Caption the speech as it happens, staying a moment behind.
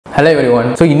Hello everyone.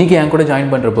 So இன்னைக்கு என் கூட join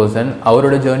பண்ற பர்சன்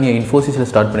அவரோட ஜர்னியை இன்ஃபோசிஸ்ல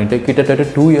ஸ்டார்ட் பண்ணிட்டு கிட்டத்தட்ட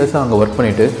 2 இயர்ஸா அங்க ஒர்க்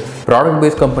பண்ணிட்டு ப்ராடக்ட்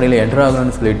பேஸ் கம்பெனில என்டர்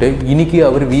ஆகணும்னு சொல்லிட்டு இன்னைக்கு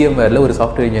அவர் VMwareல ஒரு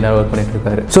சாஃப்ட்வேர் இன்ஜினியரா ஒர்க் பண்ணிட்டு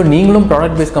இருக்காரு. ஸோ நீங்களும்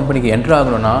ப்ராடக்ட் பேஸ் கம்பெனிக்கு என்டர்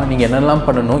ஆகணும்னா நீங்க என்னெல்லாம்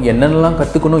பண்ணணும், என்னெல்லாம்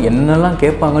கத்துக்கணும், என்னெல்லாம்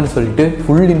கேட்பாங்கன்னு சொல்லிட்டு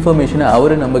ஃபுல் இன்ஃபர்மேஷனை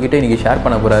அவரு நம்ம கிட்ட இன்னைக்கு ஷேர்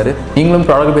பண்ண போறாரு. நீங்களும்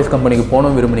ப்ராடக்ட் பேஸ் கம்பெனிக்கு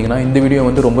போகணும் விரும்புனீங்கன்னா இந்த வீடியோ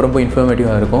வந்து ரொம்ப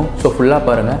இன்ஃபர்மேட்டிவா இருக்கும். ஸோ ஃபுல்லா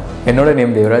பாருங்க. என்னோட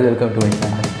name Devaraj. Welcome to my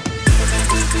channel.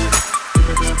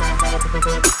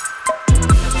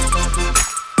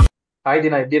 Hi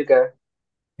தினா, எப்படி இருக்க?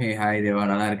 ஹாய் தேவா,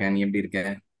 நல்லா இருக்கேன். நீ எப்படி இருக்க?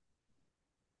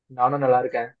 நானும் நல்லா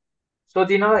இருக்கேன். ஸோ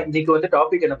தினா, இன்னைக்கு வந்து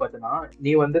டாபிக் என்ன பார்த்தீங்கன்னா,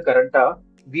 நீ வந்து கரண்டா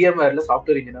VMwareல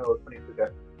சாஃப்ட்வேர் இன்ஜினியர் ஒர்க் பண்ணிட்டு இருக்க.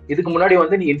 இதுக்கு முன்னாடி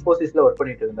வந்து நீ இன்ஃபோசிஸ்ல ஒர்க்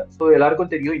பண்ணிட்டு இருந்த. ஸோ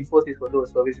எல்லாருக்கும் தெரியும் இன்ஃபோசிஸ் வந்து ஒரு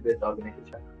சர்வீஸ் பேஸ்ட்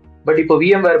ஆர்கனைசேஷன். பட் இப்போ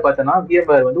VMware பார்த்தோன்னா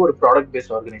VMware வந்து ஒரு ப்ராடக்ட்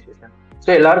பேஸ்ட் ஆர்கனைசேஷன்.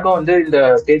 ஸோ எல்லாருக்கும் வந்து இந்த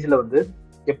ஸ்டேஜ்ல வந்து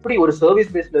எப்படி ஒரு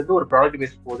சர்வீஸ் பேஸ்ட்ல இருந்து ஒரு ப்ராடக்ட்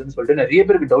பேஸ்ட் போகுதுன்னு சொல்லிட்டு நிறைய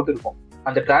பேருக்கு டவுட் இருக்கும்.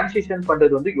 அந்த டிரான்சிஷன்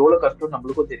பண்றது வந்து எவ்வளவு கஷ்டம்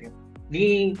நம்மளுக்கும் தெரியும். நீ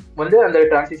வந்து அந்த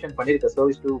டிரான்சிஷன் பண்ணிருக்க,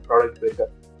 சர்வீஸ் டு ப்ராடக்ட் போயிருக்க.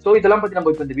 ஸோ இதெல்லாம் பத்தி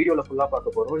நம்ம இப்போ இந்த வீடியோல ஃபுல்லா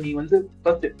பார்க்க போறோம். நீ வந்து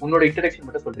ஃபர்ஸ்ட் உன்னோட இன்ட்ரடக்ஷன்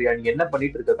மட்டும் சொல்றியா? நீ என்ன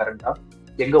பண்ணிட்டு இருக்க கரண்டா,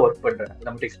 எங்க ஒர்க் பண்ற,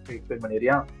 நம்ம எக்ஸ்பிளைன்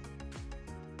பண்ணிடுறியா?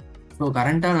 ஸோ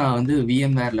கரண்டாக நான் வந்து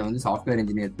VMwareல வந்து சாஃப்ட்வேர்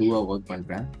இன்ஜினியர் 2 ஒர்க்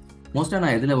பண்ணுறேன். மோஸ்ட்டாக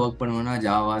நான் எதில் ஒர்க் பண்ணுவேன்னா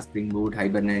Java, spring boot,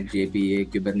 hibernate, JPA,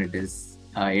 குபர்னெட்டிஸ்,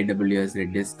 AWS,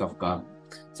 Reddy's, கஃப்கா.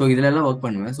 So இதிலெல்லாம் ஒர்க்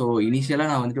பண்ணுவேன். ஸோ இனிஷியலாக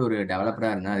நான் வந்துட்டு ஒரு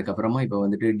டெவலப்பராக இருந்தேன். அதுக்கப்புறமா இப்போ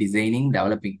வந்துட்டு டிசைனிங்,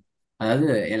 டெவலப்பிங், அதாவது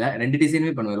ரெண்டு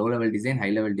டிசைனுமே பண்ணுவேன். Low level design, high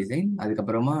level design,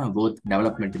 அதுக்கப்புறமா போத்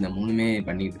டெவலப்மெண்ட், இந்த மூணுமே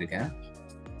பண்ணிட்டு இருக்கேன்.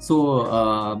 ஸோ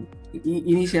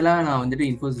இனிஷியலாக நான் வந்துட்டு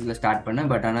இன்ஃபோசிஸில் ஸ்டார்ட் பண்ணேன்.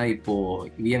 பட் ஆனால் இப்போது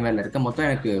VMwareல இருக்க மொத்தம்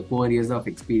எனக்கு 4 இயர்ஸ் ஆஃப்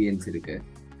எக்ஸ்பீரியன்ஸ் இருக்கு.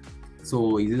 ஸோ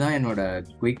இதுதான் என்னோட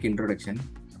குயிக் இன்ட்ரோடக்ஷன்.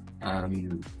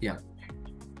 யா.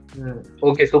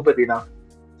 Okay, super Dheena.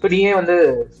 ஸோ நீயே வந்து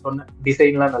சொன்ன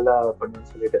டிசைன்லாம் நல்லா பண்ணுன்னு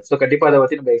சொல்லிட்டு, ஸோ கண்டிப்பா அதை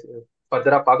பத்தி நம்ம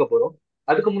ஃபர்தரா பார்க்க போறோம்.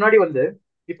 அதுக்கு முன்னாடி வந்து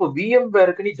இப்போ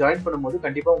VMwareக்கு நீ ஜாயின் பண்ணும்போது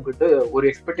கண்டிப்பா உங்ககிட்ட ஒரு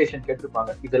எக்ஸ்பெக்டேஷன்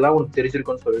கேட்டிருப்பாங்க, இதெல்லாம் உனக்கு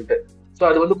தெரிஞ்சிருக்கும்னு சொல்லிட்டு. ஸோ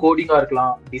அது வந்து கோடிங்கா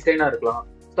இருக்கலாம், டிசைனா இருக்கலாம்.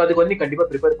 ஸோ அதுக்கு வந்து நீ கண்டிப்பா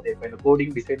ப்ரிப்பேர் பண்ணிருப்பேன். இந்த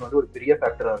கோடிங், டிசைன் வந்து ஒரு பெரிய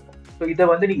ஃபேக்டரா இருக்கும். ஸோ இதை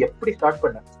வந்து நீ எப்படி ஸ்டார்ட்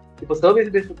பண்ண? இப்போ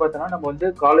சர்வீஸ் பேஸ்ட் பார்த்தோன்னா நம்ம வந்து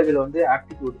காலேஜ்ல வந்து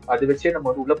ஆப்டிடியூட் அது வச்சே நம்ம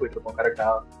வந்து உள்ள போயிட்டு இருக்கோம். கரெக்டா?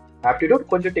 ஆப்டிடியூட்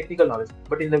கொஞ்சம் டெக்னிக்கல் நாலேஜ்.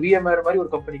 பட் இந்த VMware மாதிரி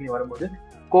ஒரு கம்பெனிக்கு வரும்போது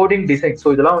கோடிங், டிசைன், ஸோ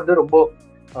இதெல்லாம் வந்து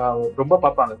ரொம்ப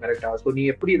பார்ப்பாங்க. கரெக்டா? ஸோ நீ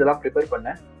எப்படி இதெல்லாம் ப்ரிப்பேர்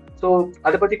பண்ண? ஸோ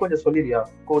அதை பத்தி கொஞ்சம் சொல்லிடுறியா?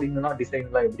 கோடிங்லாம்,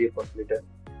 டிசைன்லாம் எப்படி இருக்கும் சொல்லிட்டு.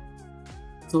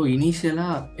 ஸோ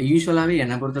யூஸ்வலாகவே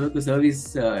என்னை பொறுத்தளவுக்கு சர்வீஸ்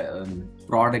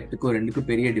ப்ராடக்ட்டுக்கும் ரெண்டுக்கும்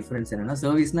பெரிய டிஃப்ரென்ஸ் என்னன்னா,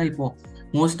 சர்வீஸ்னா இப்போ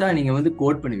மோஸ்ட்டாக நீங்கள் வந்து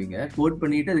கோட் பண்ணுவீங்க, கோட்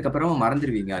பண்ணிட்டு அதுக்கப்புறமா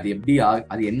மறந்துடுவீங்க. அது எப்படி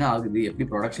அது என்ன ஆகுது, எப்படி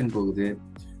ப்ரொடக்ஷன் போகுது,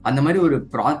 அந்த மாதிரி ஒரு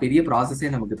பெரிய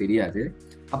ப்ராசஸே நமக்கு தெரியாது.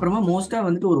 அப்புறமா மோஸ்ட்டாக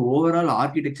வந்துட்டு ஒரு ஓவரால்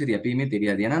ஆர்கிடெக்சர் எப்பயுமே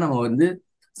தெரியாது. ஏன்னா நம்ம வந்து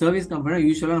சர்வீஸ் கம்பெனினா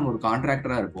யூஸ்வலாக நம்ம ஒரு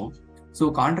கான்ட்ராக்டராக இருப்போம். ஸோ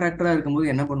கான்ட்ராக்டராக இருக்கும்போது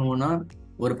என்ன பண்ணுவோம்னா,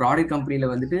 ஒரு ப்ராடக்ட்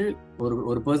கம்பெனியில் வந்துட்டு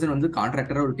ஒரு பர்சன் வந்து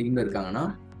கான்ட்ராக்டராக ஒரு டீமில் இருக்காங்கன்னா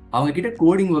அவங்க கிட்ட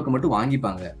கோடிங் ஒர்க்கை மட்டும்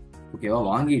வாங்கிப்பாங்க. ஓகேவா?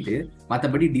 வாங்கிட்டு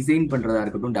மற்றபடி டிசைன் பண்ணுறதா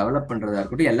இருக்கட்டும், டெவலப் பண்ணுறதா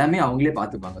இருக்கட்டும், எல்லாமே அவங்களே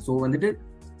பார்த்துப்பாங்க. ஸோ வந்துட்டு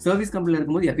சர்வீஸ் கம்பெனியில்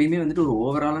இருக்கும்போது எப்பயுமே வந்துட்டு ஒரு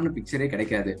ஓவராலான பிக்சரே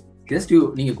கிடைக்காது. ஜஸ்ட்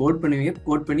நீங்கள் கோட் பண்ணுவீங்க,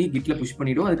 கோட் பண்ணி கிட்ல புஷ்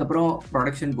பண்ணிவிடும். அதுக்கப்புறம்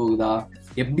ப்ரொடக்ஷன் போகுதா,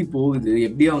 எப்படி போகுது,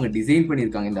 எப்படி அவங்க டிசைன்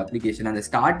பண்ணியிருக்காங்க இந்த அப்ளிகேஷன், அந்த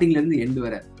ஸ்டார்டிங்லேருந்து எண்டு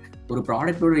வர ஒரு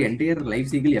ப்ராடக்டோட என்டையர் லைஃப்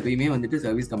சைக்கிள் எப்பயுமே வந்துட்டு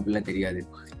சர்வீஸ் கம்பெனியில் தெரியாது.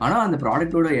 ஆனால் அந்த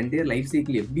ப்ராடக்டோட என்டையர் லைஃப்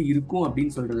சைக்கிள் எப்படி இருக்கும்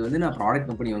அப்படின்னு சொல்றது வந்து நான் ப்ராடக்ட்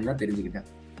கம்பெனி வந்து தான் தெரிஞ்சுக்கிட்டேன்.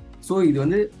 ஸோ இது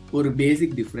வந்து ஒரு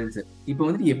பேசிக் டிஃப்ரென்ஸ். இப்போ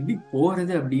வந்துட்டு எப்படி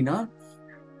போகிறது அப்படின்னா,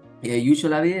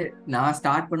 யூஸ்வலாகவே நான்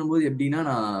ஸ்டார்ட் பண்ணும்போது எப்படின்னா,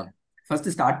 நான்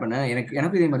ஃபர்ஸ்ட் ஸ்டார்ட் பண்ணேன்.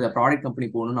 எனக்கும் இதே மாதிரி ப்ராடக்ட் கம்பெனி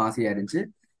போகணும்னு ஆசையாக இருந்துச்சு.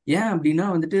 ஏன் அப்படின்னா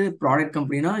வந்துட்டு ப்ராடக்ட்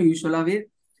கம்பெனினா யூஸ்வலாகவே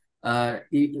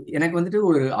எனக்கு வந்துட்டு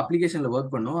ஒரு அப்ளிகேஷன்ல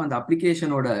ஒர்க் பண்ணும். அந்த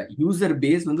அப்ளிகேஷனோட யூசர்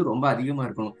பேஸ் வந்து ரொம்ப அதிகமாக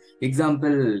இருக்கணும்.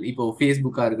 எக்ஸாம்பிள் இப்போ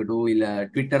ஃபேஸ்புக்காக இருக்கட்டும், இல்லை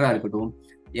ட்விட்டராக இருக்கட்டும்,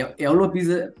 எவ்வளோ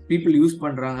பீப்புள் யூஸ்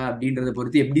பண்ணுறாங்க அப்படின்றத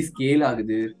பொறுத்து எப்படி ஸ்கேல்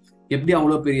ஆகுது, எப்படி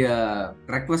அவ்வளோ பெரிய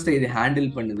ரெக்வஸ்ட்டை இது ஹேண்டில்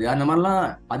பண்ணுது, அந்த மாதிரிலாம்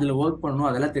அதில் ஒர்க் பண்ணணும்,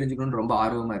 அதெல்லாம் தெரிஞ்சுக்கணும்னு ரொம்ப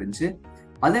ஆர்வமாக இருந்துச்சு.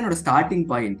 அது என்னோட ஸ்டார்டிங்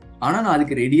பாயிண்ட். ஆனால் நான்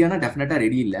அதுக்கு ரெடியானா டெஃபினட்டாக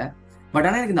ரெடி இல்லை. பட்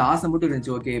ஆனால் எனக்கு இந்த ஆசை மட்டும்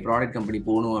இருந்துச்சு, ஓகே ப்ராடக்ட் கம்பெனி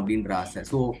போகணும் அப்படின்ற ஆசை.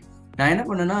 ஸோ நான் என்ன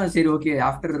பண்ணேன்னா, சரி okay,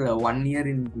 after 1 year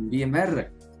in VMware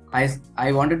I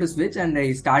wanted to ஸ்விட்ச் and I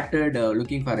started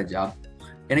looking for a job.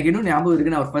 எனக்கு இன்னும் ஞாபகம்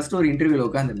இருக்கு, நான் ஃபர்ஸ்ட் ஒரு இன்டர்வியூல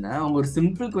உட்காந்துருந்தேன். அவங்க ஒரு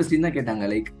சிம்பிள் கொஸ்டின் தான் கேட்டாங்க.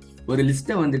 லைக் ஒரு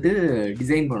லிஸ்ட்டை வந்துட்டு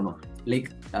டிசைன் பண்ணணும்,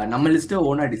 லைக் நம்ம லிஸ்ட்டை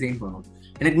ஓனா டிசைன் பண்ணணும்.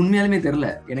 எனக்கு உண்மையாலுமே தெரில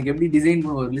எனக்கு எப்படி டிசைன்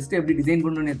பண்ண, ஒரு லிஸ்ட்டை எப்படி டிசைன்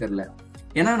பண்ணணும்னே தெரில.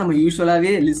 ஏன்னா நம்ம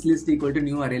யூஸ்வலாகவே list equal to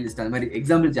new array list அந்த மாதிரி,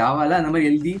 எக்ஸாம்பிள் ஜாவால அந்த மாதிரி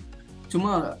எழுதி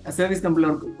சும்மா சர்வீஸ்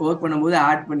கம்பெனியில் ஒர்க் பண்ணும்போது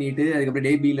ஆட் பண்ணிட்டு அதுக்கப்புறம்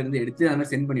டே பில இருந்து எடுத்து அந்த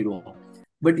மாதிரி சென்ட் பண்ணிடுவோம்.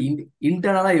 பட்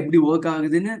இன்டர்னலாக எப்படி ஒர்க்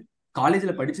ஆகுதுன்னு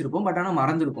காலேஜில் படிச்சிருப்போம், பட் ஆனால்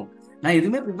மறந்துருக்கும். நான்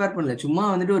எதுவுமே ப்ரிப்பேர் பண்ணல, சும்மா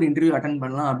வந்துட்டு ஒரு இன்டர்வியூ அட்டன்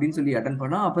பண்ணலாம் அப்படின்னு சொல்லி அட்டன்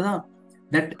பண்ணா அப்போதான்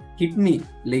that hit me.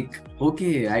 Like okay,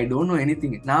 I don't know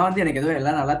anything. நான் வந்து எனக்கு ஏதோ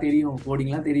எல்லாம் நல்லா தெரியும்,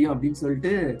 கோடிங்லாம் தெரியும் அப்படின்னு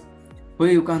சொல்லிட்டு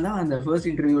போய் உட்காந்தா அந்த ஃபர்ஸ்ட்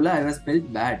இன்டர்வியூல ஐ வாஸ் ஃபெல்ட்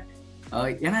பேட்.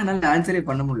 ஏன்னா என்னால் ஆன்சரே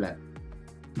பண்ண முடியல.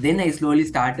 தென் ஐ slowly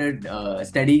started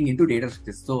studying into data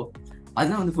structures. So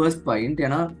அதுதான் வந்து ஃபர்ஸ்ட் பாயிண்ட்.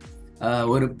 ஏன்னா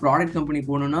ஒரு ப்ராடக்ட் கம்பெனி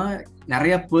போகணும்னா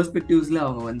நிறைய பெர்ஸ்பெக்டிவ்ஸ்ல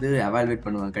அவங்க வந்து எவாலுவேட்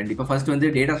பண்ணுவாங்க. கண்டிப்பாக ஃபர்ஸ்ட் வந்து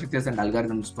டேட்டா ஸ்ட்ரக்சர்ஸ் அண்ட்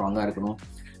அல்காரிதம் ஸ்ட்ராங்காக இருக்கணும்.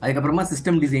 அதுக்கப்புறமா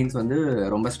சிஸ்டம் டிசைன்ஸ் வந்து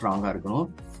ரொம்ப ஸ்ட்ராங்காக இருக்கணும்.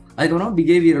 அதுக்கப்புறம்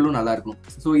பிஹேவியரலும் நல்லா இருக்கும்.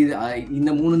 ஸோ இந்த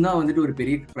 3 தான் வந்துட்டு ஒரு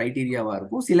பெரிய க்ரைட்டீரியாவாக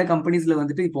இருக்கும். சில கம்பெனிஸ்ல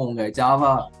வந்துட்டு இப்போ உங்க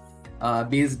ஜாவா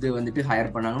பேஸ்டு வந்துட்டு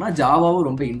ஹையர் பண்ணாங்கன்னா ஜாவாவும்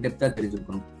ரொம்ப இன்டெப்த்தாக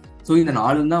தெரிஞ்சிருக்கணும். ஸோ இந்த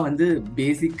 4 தான் வந்து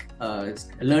பேசிக்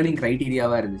லேர்னிங்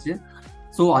க்ரைட்டீரியாவாக இருந்துச்சு.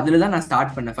 ஸோ அதில் தான் நான்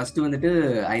ஸ்டார்ட் பண்ணேன். ஃபர்ஸ்ட் வந்துட்டு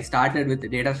I started with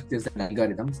data structures and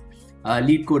algorithms.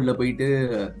 Lead கோட்ல போயிட்டு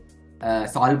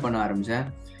சால்வ் பண்ண ஆரம்பித்தேன்.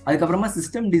 அதுக்கப்புறமா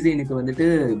சிஸ்டம் டிசைனுக்கு வந்துட்டு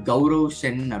கௌரவ்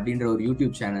ஷென் அப்படின்ற ஒரு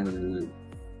யூடியூப் சேனல்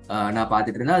நான்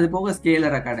பார்த்துட்டு இருந்தேன். அது போக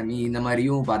ஸ்கேலர் அகாடமி இந்த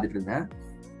மாதிரியும் பார்த்துட்டு இருந்தேன்.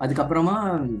 அதுக்கப்புறமா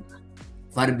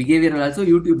ஃபார் பிஹேவியரல் ஆல்சோ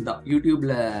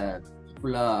யூடியூப்ல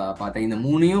ஃபுல்லா பார்த்தேன். இந்த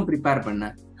 3ஐயும் ப்ரிப்பேர்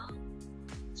பண்ணேன்.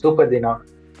 சூப்பர் தீனா.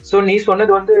 ஸோ நீ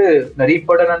சொன்னது வந்து நிறைய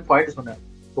இம்பார்ட்டன்டான பாயிண்ட் சொன்னேன்.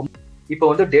 இப்போ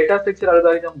வந்து டேட்டா ஸ்ட்ரக்சர்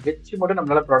அல்காரிதம் வச்சு மட்டும்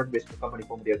நம்மளால ப்ராடக்ட் பேஸ்ட் கம்பெனி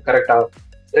போக முடியாது. கரெக்டா?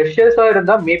 ஃப்ரெஷர்ஸா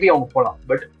இருந்தா மேபி அவங்க போகலாம்.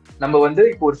 பட் நம்ம வந்து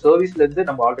இப்போ ஒரு சர்வீஸ்ல இருந்து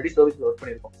நம்ம ஆல்ரெடி சர்வீஸ்ல ஒர்க்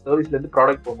பண்ணிருக்கோம். சர்வீஸ்ல இருந்து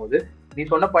ப்ராடக்ட் போகும்போது நீ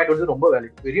சொன்ன பாயிண்ட் வந்து ரொம்ப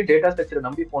வேல்யூ. பெரிய டேட்டா ஸ்ட்ரக்சரை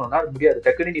நம்பி போனோம்னா அது முடியாது.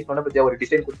 டக்குனு நீ சொன்ன பத்தியா ஒரு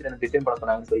டிசைன் கொடுத்து எனக்கு டிசைன் பண்ண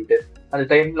சொன்னாங்கன்னு சொல்லிட்டு அந்த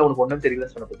டைம்ல உனக்கு ஒன்றும்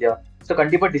தெரியலன்னு சொன்ன பத்தியா. ஸோ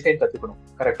கண்டிப்பா டிசைன் கத்துக்கணும்.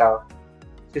 கரெக்டா?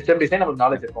 சிஸ்டம் டிசைன் நமக்கு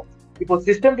நாலேஜ் இருக்கும். இப்போ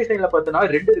சிஸ்டம் டிசைன்ல பார்த்தோன்னா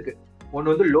 2 இருக்கு.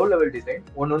 ஒன்னு வந்து லோ லெவல் டிசைன்,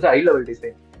 ஒன்னு வந்து high level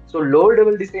design. So low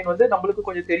level design வந்து நம்மளுக்கு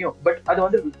கொஞ்சம் தெரியும். பட் அது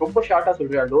வந்து ரொம்ப ஷார்ட்டா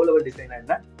சொல்றியா லோ லெவல் டிசைனா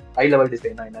என்ன, ஹை லெவல்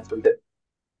டிசைனா என்னன்னு சொல்லிட்டு?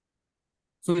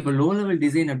 ஸோ இப்போ லோ லெவல்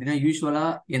டிசைன் அப்படின்னா யூஸ்வலா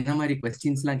எந்த மாதிரி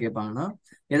கொஸ்டின்ஸ்லாம் கேட்பாங்கன்னா,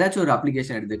 ஏதாச்சும் ஒரு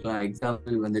அப்ளிகேஷன் எடுத்துக்கலாம்.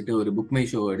 எக்ஸாம்பிள் வந்துட்டு ஒரு புக் மை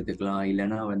ஷோ எடுத்துக்கலாம்,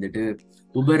 இல்லைன்னா வந்துட்டு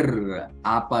உபர்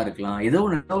ஆப்பா இருக்கலாம். ஏதோ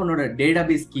உன்னோட டேட்டா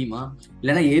பேஸ் ஸ்கீமா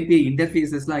இல்லைன்னா ஏபிஐ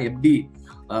இன்டர்ஃபேஸஸ்லாம் எப்படி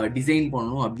டிசைன்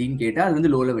பண்ணணும் அப்படின்னு கேட்டால் அது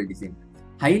வந்து low level design.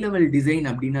 High level design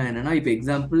அப்படின்னா என்னன்னா, இப்போ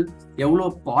எக்ஸாம்பிள் எவ்வளோ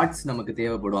பார்ட்ஸ் நமக்கு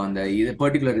தேவைப்படும் அந்த இதை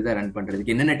பர்டிகுலர் இதை ரன்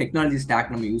பண்றதுக்கு, என்னென்ன டெக்னாலஜி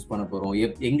ஸ்டாக் நம்ம யூஸ் பண்ண போறோம்,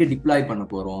 எங்க டிப்ளாய் பண்ண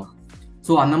போறோம்.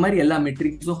 ஸோ அந்த மாதிரி எல்லா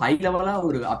மெட்ரிக்ஸும் ஹை லெவலா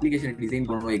ஒரு அப்ளிகேஷன் டிசைன்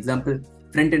பண்ணணும். எக்ஸாம்பிள்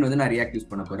ஃப்ரண்ட் எண்ட் வந்து நான் ரியாக்ட் யூஸ்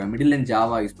பண்ண போறேன், மிடில் எண்ட்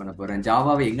ஜாவா யூஸ் பண்ண போறேன்,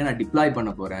 ஜாவாவை எங்க நான் டிப்ளாய்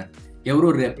பண்ண போறேன்,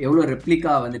 எவ்வளோ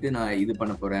ரெப்ளிகா வந்துட்டு நான் இது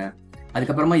பண்ண போறேன்,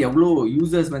 அதுக்கப்புறமா எவ்வளோ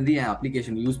யூசர்ஸ் வந்து என்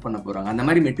அப்ளிகேஷன் யூஸ் பண்ண போறாங்க, அந்த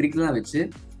மாதிரி மெட்ரிக்ஸ்லாம் வச்சு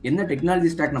என்ன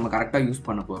டெக்னாலஜி ஸ்டாக் நம்ம கரெக்டாக யூஸ்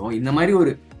பண்ண போறோம். இந்த மாதிரி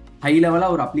ஒரு ஹை லெவலா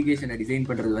ஒரு அப்ளிகேஷனை டிசைன்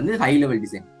பண்றது வந்து high level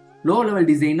design. Low level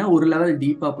டிசைன்னா ஒரு லெவல்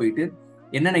டீப்பா போயிட்டு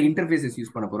என்னென்ன இன்டர்ஃபேஸஸ்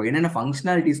யூஸ் பண்ண போறோம், என்னென்ன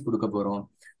ஃபங்க்ஷனாலிட்டிஸ் கொடுக்க போறோம்,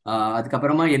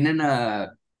 அதுக்கப்புறமா என்னென்ன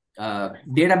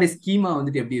டேட்டாபேஸ் ஸ்கீமா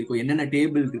வந்துட்டு எப்படி இருக்கும், என்னென்ன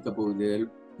டேபிள் இருக்க போகுது,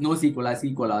 நோ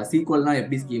சீக்வல்னா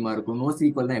எப்படி ஸ்கீமா இருக்கும், நோ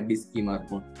சீக்வல்னா எப்படி ஸ்கீமா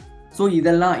இருக்கும். ஸோ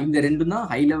இதெல்லாம் இந்த 2 தான்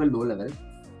high level low level.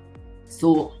 So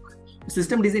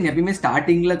system design எப்பயுமே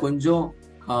ஸ்டார்டிங்ல கொஞ்சம்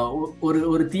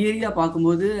ஒரு தியரியா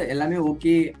பார்க்கும்போது எல்லாமே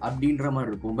ஓகே அப்படின்ற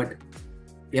மாதிரி இருக்கும். பட்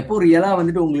எப்போ ரியலா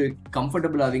வந்துட்டு உங்களுக்கு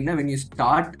comfortable ஆவீங்கன்னா when you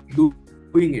start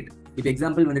doing it. இப்போ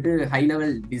எக்ஸாம்பிள் வந்துட்டு ஹை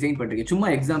லெவல் டிசைன் பண்றீங்க, சும்மா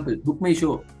எக்ஸாம்பிள் புக் மை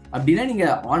ஷோ அப்படின்னா நீங்க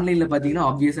ஆன்லைன்ல பாத்தீங்கன்னா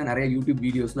ஆப்வியஸா நிறைய யூடியூப்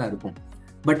வீடியோஸ்லாம் இருக்கும்.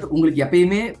 பட் உங்களுக்கு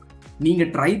எப்பயுமே நீங்க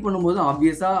ட்ரை பண்ணும்போது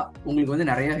ஆப்வியஸா உங்களுக்கு வந்து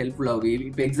நிறைய ஹெல்ப்ஃபுல் ஆகும்.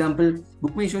 இப்போ எக்ஸாம்பிள்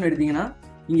புக் மை ஷோன்னு எடுத்தீங்கன்னா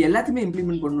நீங்க எல்லாத்தையுமே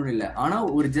இம்ப்ளிமெண்ட் பண்ணணும் இல்லை, ஆனா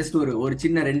ஒரு ஜஸ்ட் ஒரு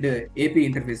சின்ன 2 ஏபிஐ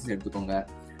இன்டர்ஃபேஸஸ் எடுத்துக்கோங்க,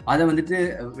 அதை வந்துட்டு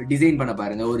டிசைன் பண்ண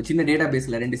பாருங்க. ஒரு சின்ன டேட்டா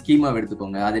பேஸ்ல 2 ஸ்கீமாவை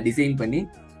எடுத்துக்கோங்க, அதை டிசைன் பண்ணி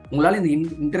உங்களால இந்த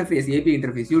இன்டர்ஃபேஸ் ஏபிஐ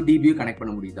இன்டர்ஃபேஸையும் டிபியும் கனெக்ட்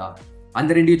பண்ண முடியுதா,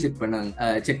 அந்த 2ஐயும்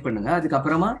செக் பண்ணுங்க.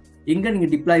 அதுக்கப்புறமா எங்க நீங்க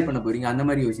டிப்ளாய் பண்ண போறீங்க அந்த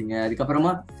மாதிரி யோசிங்க.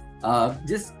 அதுக்கப்புறமா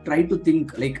just try to think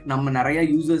like நம்ம நிறைய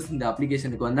யூசர்ஸ் இந்த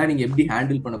அப்ளிகேஷனுக்கு வந்தா நீங்க எப்படி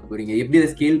ஹேண்டில் பண்ண போறீங்க, எப்படி அதை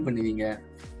ஸ்கேல் பண்ணுவீங்க.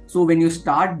 So when you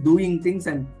start doing things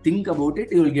and think about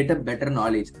it you will get a better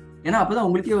knowledge. ஏன்னா அப்பதான்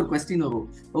உங்களுக்கே ஒரு கொஸ்டின் வரும்,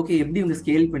 ஓகே எப்படி இவங்க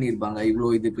ஸ்கேல் பண்ணியிருப்பாங்க இவ்வளோ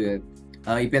இதுக்கு,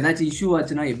 இப்போ ஏதாச்சும் இஷ்யூ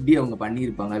ஆச்சுன்னா எப்படி அவங்க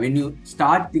பண்ணியிருப்பாங்க. when you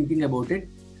start thinking about it,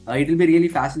 it will be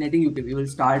really fascinating. You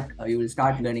will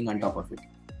start learning on top of it.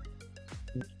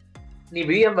 நீ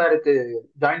VMwareக்கு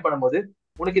ஜாயின் பண்ணும்போது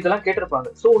உனக்கு இதெல்லாம் கேட்டிருப்பாங்க.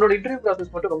 ஸோ உன்னோட இன்டர்வியூ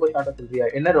ப்ராசஸ் மட்டும் ரொம்ப ஷார்ட்டா சொல்றியா?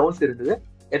 என்ன ரவுண்ட்ஸ் இருந்தது,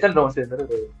 எத்தனை ரவுண்ட்ஸ்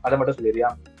இருந்தது, அதை மட்டும் சொல்லிடுறியா?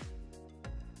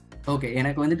 ஓகே,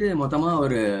 எனக்கு வந்துட்டு மொத்தமா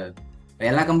ஒரு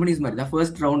எல்லா கம்பெனிஸ் மாதிரி தான்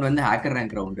ஃபர்ஸ்ட் ரவுண்ட் வந்து hacker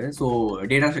rank round. So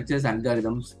data structures,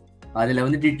 algorithms, அதில்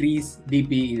வந்துட்டு ட்ரீஸ்,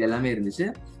 டிபி இது எல்லாமே இருந்துச்சு.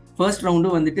 ஃபர்ஸ்ட்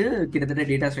ரவுண்டும் வந்துட்டு கிட்டத்தட்ட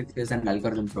data structures and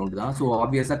algorithms round தான். ஸோ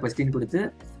ஆப்வியஸாக கொஸ்டின் கொடுத்து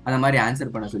அந்த மாதிரி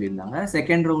ஆன்சர் பண்ண சொல்லியிருந்தாங்க.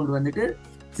 செகண்ட் ரவுண்ட் வந்துட்டு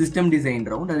சிஸ்டம்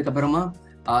டிசைன் ரவுண்ட். அதுக்கப்புறமா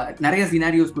நிறைய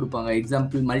சினாரியோஸ் கொடுப்பாங்க.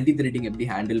 எக்ஸாம்பிள் மல்டி த்ரெட்டிங் எப்படி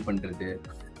ஹேண்டில் பண்ணுறது,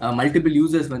 மல்டிபிள்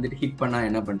யூசர்ஸ் வந்துட்டு ஹிட் பண்ணால்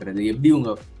என்ன பண்ணுறது, எப்படி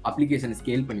உங்கள் அப்ளிகேஷனை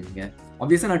ஸ்கேல் பண்ணுவீங்க.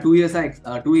 ஆப்வியஸாக நான் 2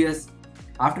 இயர்ஸ்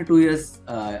ஆஃப்டர் 2 இயர்ஸ்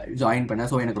ஜாயின் பண்ணேன்.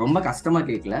 ஸோ எனக்கு ரொம்ப கஷ்டமாக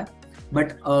கேட்கல.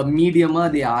 பட் மீடியமாக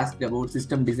தே asked about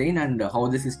system design and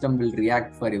how the system will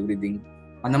react for every thing.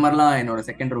 அந்த மாதிரிலாம் என்னோட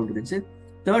செகண்ட் ரவுண்ட் இருந்துச்சு.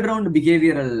 தேர்ட் ரவுண்ட்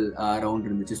பிஹேவியரல் ரவுண்ட்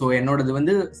இருந்துச்சு. ஸோ என்னோடது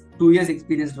வந்து 2 years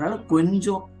எக்ஸ்பீரியன்ஸ்னால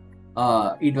கொஞ்சம்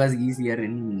it was easier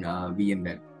in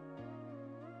VMware.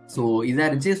 So இதாக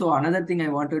இருந்துச்சு. So another thing I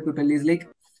wanted to tell is like,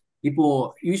 இப்போ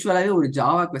யூஸ்வலாகவே ஒரு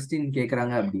ஜாவா கொஸ்டின்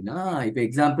கேட்குறாங்க அப்படின்னா, இப்போ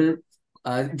எக்ஸாம்பிள்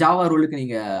ஜாவா ரோலுக்கு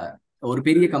நீங்க ஒரு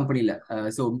பெரிய கம்பெனில,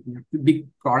 ஸோ பிக்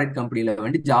ப்ராடக்ட் கம்பெனில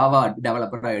வந்துட்டு ஜாவா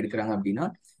டெவலப்பராக எடுக்கிறாங்க அப்படின்னா,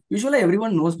 யூஸ்வலாக எவ்ரி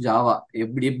ஒன் நோஸ் ஜாவா.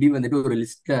 எப்படி வந்துட்டு ஒரு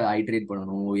லிஸ்ட்டை ஐட்ரேட்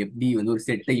பண்ணணும், எப்படி வந்து ஒரு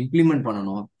செட்டை இம்ப்ளிமெண்ட்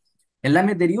பண்ணணும்,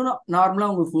 எல்லாமே தெரியும். நார்மலாக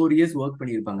அவங்க 4 years ஒர்க்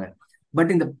பண்ணியிருப்பாங்க.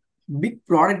 பட் இந்த பிக்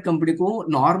ப்ராடக்ட் கம்பெனிக்கும்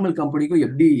நார்மல் கம்பெனிக்கும்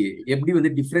எப்படி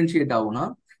வந்து டிஃப்ரென்ஷியேட் ஆகும்னா,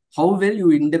 how well you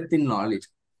in-depth in knowledge.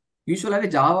 யூஸ்வலாகவே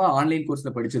Java online கோர்ஸ்ல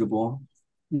படிச்சிருப்போம்,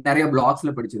 நிறைய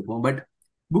பிளாக்ஸ்ல படிச்சிருப்போம், பட்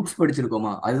புக்ஸ்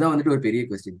படிச்சிருக்கோமா, அதுதான் வந்துட்டு ஒரு பெரிய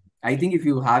question. I think if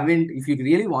you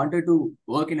really wanted to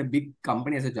work in a big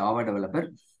company as a Java developer,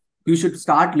 you should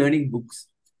start learning books.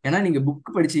 ஏன்னா நீங்க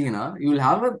book படிச்சீங்கன்னா you will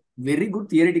have a very good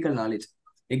theoretical knowledge.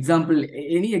 Example,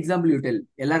 any example you tell,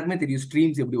 எல்லாருக்குமே தெரியும்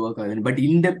streams எப்படி work ஆகுதுன்னு. But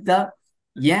இன்டெப்தா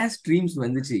ஏன் streams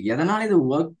வந்துச்சு,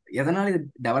 எதனால இது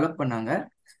டெவலப் பண்ணாங்க,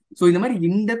 ஸோ இந்த மாதிரி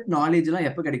இன்டெப்த் நாலேஜ் எல்லாம்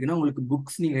எப்போ கிடைக்குன்னா உங்களுக்கு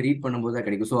புக்ஸ் நீங்க ரீட் பண்ணும்போது தான்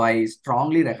கிடைக்கும். So I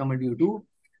strongly recommend you to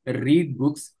read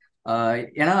books.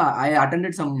 ஏன்னா ஐ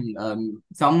attended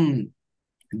some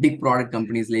big product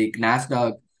companies like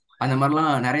Nasdaq, அந்த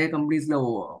மாதிரிலாம் நிறைய கம்பெனிஸ்ல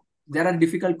there are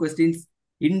difficult questions,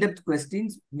 in-depth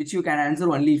questions which you can answer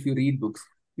only if you read books,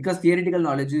 because theoretical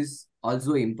knowledge is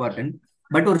also important.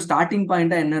 But ஒரு starting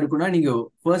பாயிண்டா என்ன இருக்குன்னா, நீங்க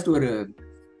first ஒரு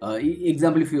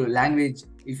example,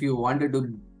 if you wanted to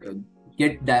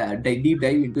get deep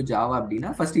dive into Java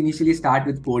அப்படின்னா, first initially start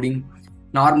with coding.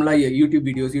 நார்மலா YouTube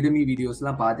videos, யுடமி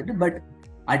வீடியோஸ்லாம் பார்த்துட்டு, but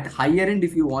at higher end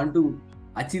if you want to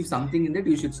achieve something in that,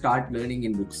 you should start learning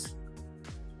in books.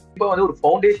 இப்போ வந்து ஒரு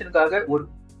ஃபவுண்டேஷனுக்காக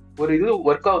ஒரு இது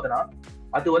work ஆகுதுன்னா,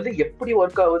 அது வந்து எப்படி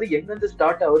ஒர்க் ஆகுது, எங்கிருந்து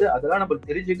ஸ்டார்ட் ஆகுது, அதெல்லாம் நம்ம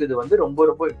தெரிஞ்சுக்கிறது வந்து ரொம்ப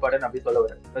ரொம்ப இம்பார்ட்டன்ட் அப்படி சொல்ல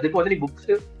வரேன். அதுக்கு வந்து நீ புக்ஸ்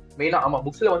மெயினா, ஆமா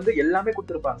புக்ஸ்ல வந்து எல்லாமே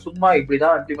கொடுத்துருப்பாங்க, சும்மா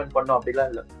இப்படிதான் இம்ப்ளிமெண்ட் பண்ணோம் அப்படிலாம்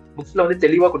இல்ல, புக்ஸ்ல வந்து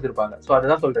தெளிவா கொடுத்துருப்பாங்க. ஸோ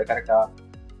அதுதான் சொல்றேன், கரெக்டா?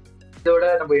 இதோட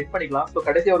நம்ம எட் பண்ணிக்கலாம். ஸோ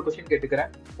கடைசியா ஒரு கொஸ்டின்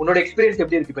கேட்டுக்கிறேன், உன்னோட எக்ஸ்பீரியன்ஸ்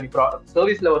எப்படி இருக்கு? இப்போ நீ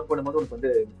சர்வீஸ்ல ஒர்க் பண்ணும்போது உனக்கு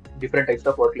வந்து different types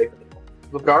of work life இருக்கும்.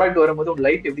 இப்போ ப்ராடக்ட் வரும்போது உன்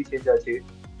லைஃப் எப்படி சேஞ்ச் ஆச்சு,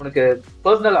 உனக்கு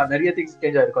பர்சனலா நிறைய திங்ஸ்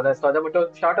சேஞ்ச் ஆயிருக்கும்ல. ஸோ அதை மட்டும்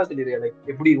ஷார்ட்டா சொல்லிடுறியா, லைக்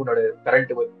எப்படி உன்னோட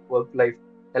கரண்ட் ஒர்க் லைஃப்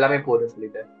எல்லாமே போகுதுன்னு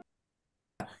சொல்லிட்டு.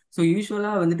 ஸோ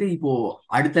யூஸ்வலா வந்துட்டு இப்போ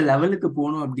அடுத்த லெவலுக்கு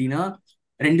போகணும் அப்படின்னா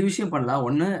 2 விஷயம் பண்ணலாம்.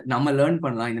 ஒன்று, நம்ம லேர்ன்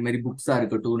பண்ணலாம், இந்த மாதிரி புக்ஸா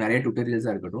இருக்கட்டும், நிறைய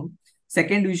டுட்டோரியல்ஸா இருக்கட்டும்.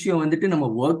 செகண்ட் விஷயம் வந்துட்டு நம்ம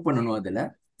ஒர்க் பண்ணணும் அதுல.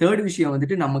 தேர்ட் விஷயம்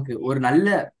வந்துட்டு நமக்கு ஒரு நல்ல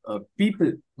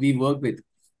people we work with.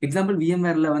 Example,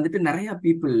 VMwareல வந்துட்டு நிறைய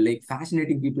பீப்புள், லைக்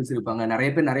ஃபேஷனேட்டிங் பீப்புள்ஸ் இருப்பாங்க, நிறைய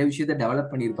பேர் நிறைய விஷயத்த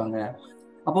டெவலப் பண்ணியிருப்பாங்க.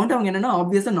 அப்போ வந்துட்டு அவங்க என்னன்னா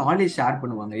ஆப்வியஸா நாலேஜ் ஷேர்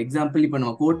பண்ணுவாங்க. எக்ஸாம்பிள், இப்போ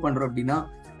நம்ம கோட் பண்றோம் அப்படின்னா,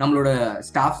 நம்மளோட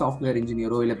ஸ்டாஃப் சாஃப்ட்வேர்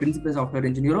இன்ஜினியரோ இல்லை பிரின்சிபல் சாஃப்ட்வேர்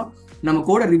இன்ஜினியரோ நம்ம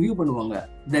கோட ரிவ்யூ பண்ணுவாங்க.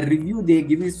 The review they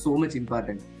give is so much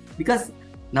important, because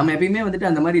நம்ம எப்பயுமே வந்துட்டு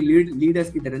அந்த மாதிரி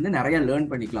லீடர்ஸ் கிட்ட இருந்து நிறைய லேர்ன்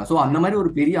பண்ணிக்கலாம். ஸோ அந்த மாதிரி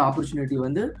ஒரு பெரிய ஆப்பர்ச்சுனிட்டி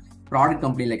வந்து ப்ராடக்ட்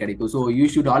கம்பெனில கிடைக்கும். So you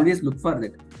should always look for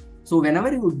that. So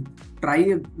whenever you try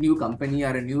a new company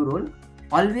or a new role,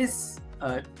 always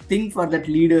think for that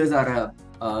leaders or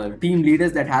team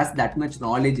leaders that has that much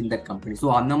knowledge in that company. So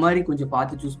அந்த மாதிரி கொஞ்சம்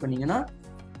பார்த்து choose பண்ணீங்கன்னா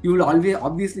you will always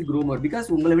obviously grow more, because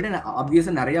உங்களை விட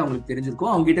ஆப்வியஸா நிறைய அவங்களுக்கு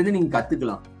தெரிஞ்சிருக்கும், அவங்க கிட்ட இருந்து நீங்க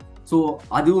கத்துக்கலாம். ஸோ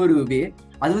அது ஒரு வே.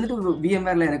 அது வந்துட்டு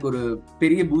VMwareல எனக்கு ஒரு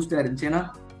பெரிய பூஸ்டா இருந்துச்சு. ஏன்னா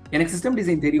எனக்கு சிஸ்டம்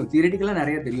டிசைன் தெரியும், தியரிட்டிக்கலா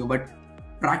நிறைய தெரியும், பட்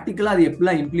ப்ராக்டிக்கலா அது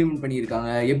எப்படிலாம் இம்ப்ளிமெண்ட் பண்ணியிருக்காங்க,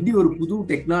 எப்படி ஒரு புது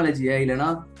டெக்னாலஜியை இல்லைன்னா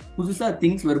புதுசா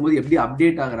திங்ஸ் வரும்போது எப்படி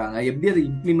அப்டேட் ஆகுறாங்க, எப்படி அதை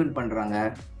இம்ப்ளிமெண்ட் பண்றாங்க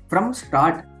ஃப்ரம்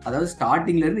ஸ்டார்ட், அதாவது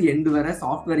ஸ்டார்டிங்ல இருந்து எண்டு வர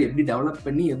சாஃப்ட்வேர் எப்படி டெவலப்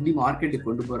பண்ணி எப்படி மார்க்கெட்டுக்கு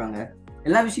கொண்டு போறாங்க,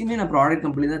 எல்லா விஷயமே நான் ப்ராடக்ட்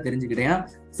கம்பெனி தான் தெரிஞ்சுக்கிட்டேன். ஏன்னா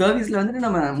சர்வீஸ்ல வந்துட்டு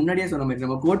நம்ம முன்னாடியே சொன்ன மாதிரி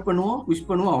நம்ம கோட் பண்ணுவோம், புஷ்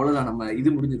பண்ணுவோம், அவ்வளவுதான், நம்ம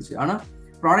இது முடிஞ்சிருச்சு. ஆனா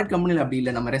ப்ராடக்ட் கம்பெனில அப்படி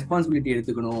இல்லை, நம்ம ரெஸ்பான்சிபிலிட்டி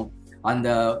எடுத்துக்கணும். அந்த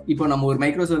இப்போ நம்ம ஒரு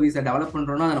மைக்ரோ சர்வீஸை டெவலப்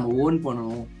பண்றோம்னா அதை நம்ம ஓன்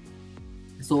பண்ணணும்.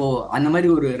 ஸோ அந்த மாதிரி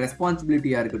ஒரு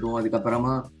ரெஸ்பான்சிபிலிட்டியா இருக்கட்டும்.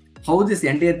 அதுக்கப்புறமா how this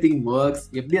entire thing works,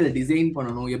 எப்படி அதை டிசைன்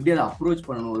பண்ணணும், எப்படி அதை அப்ரோச்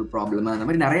பண்ணணும் ஒரு ப்ராப்ளம், அந்த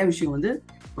மாதிரி நிறைய விஷயம் வந்து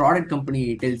product company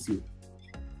tells you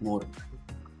more.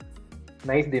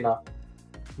 Nice Dheena.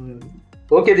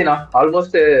 Okay Dheena,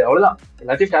 almost அவ்வளவுதான்,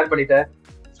 எல்லாத்தையும் ஷேர் பண்ணிட்டேன்.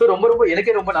 ஸோ ரொம்ப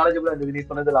எனக்கே ரொம்ப நாலேஜபிளா இருந்தது நீ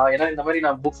சொன்னதுலாம். ஏன்னா இந்த மாதிரி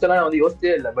நான் புக்ஸ் எல்லாம் வந்து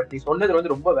யோசிச்சே இல்லை, பட் நீ சொன்னது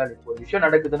வந்து ரொம்ப வேல்யூ. ஒரு விஷயம்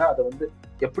நடக்குதுன்னா அதை வந்து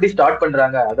எப்படி ஸ்டார்ட்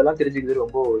பண்றாங்க அதெல்லாம் தெரிஞ்சுக்கிறது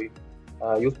ரொம்ப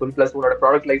யூஸ்ஃபுல். பிளஸ் உன்னோட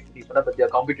ப்ராடக்ட் லைஃப் நீ சொன்ன பத்தியா,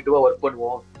 காம்படிட்டிவா ஒர்க்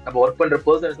பண்ணுவோம், நம்ம ஒர்க் பண்ற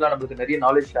பர்சன்ஸ் எல்லாம் நம்மளுக்கு நிறைய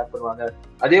நாலேஜ் ஷேர் பண்ணுவாங்க,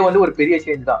 அதே வந்து ஒரு பெரிய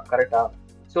சேஞ்ச் தான். கரெக்டா?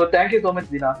 So thank you so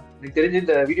much Dheena. எனக்கு தெரிஞ்ச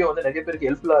இந்த வீடியோ வந்து நிறைய பேருக்கு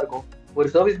ஹெல்ப்ஃபுல்லா இருக்கும். ஒரு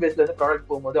சர்வீஸ் பேஸ்ல இருந்து ப்ராடக்ட்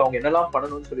போகும்போது அவங்க என்னெல்லாம்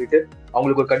பண்ணணும்னு சொல்லிட்டு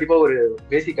அவங்களுக்கு ஒரு கண்டிப்பா ஒரு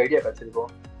பேசிக் ஐடியா கிடைச்சிருக்கும்.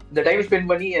 இந்த டைம் ஸ்பெண்ட்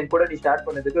பண்ணி என் கூட நீ ஷேர்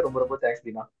பண்ணதுக்கு ரொம்ப ரொம்ப தேங்க்ஸ்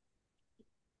தீனா.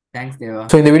 தேங்க்ஸ் தேவா.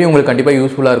 ஸோ இந்த வீடியோ உங்களுக்கு கண்டிப்பாக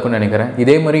யூஸ்ஃபுல்லாக இருக்கும்னு நினைக்கிறேன்.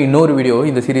 இதே மாதிரி இன்னொரு வீடியோ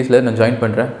இந்த சீரீஸில் நான் ஜாயின்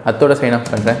பண்ணுறேன். அதோட சைன்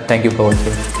ஆஃப் பண்ணுறேன். தேங்க்யூ ஃபார்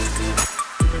வாட்சிங்.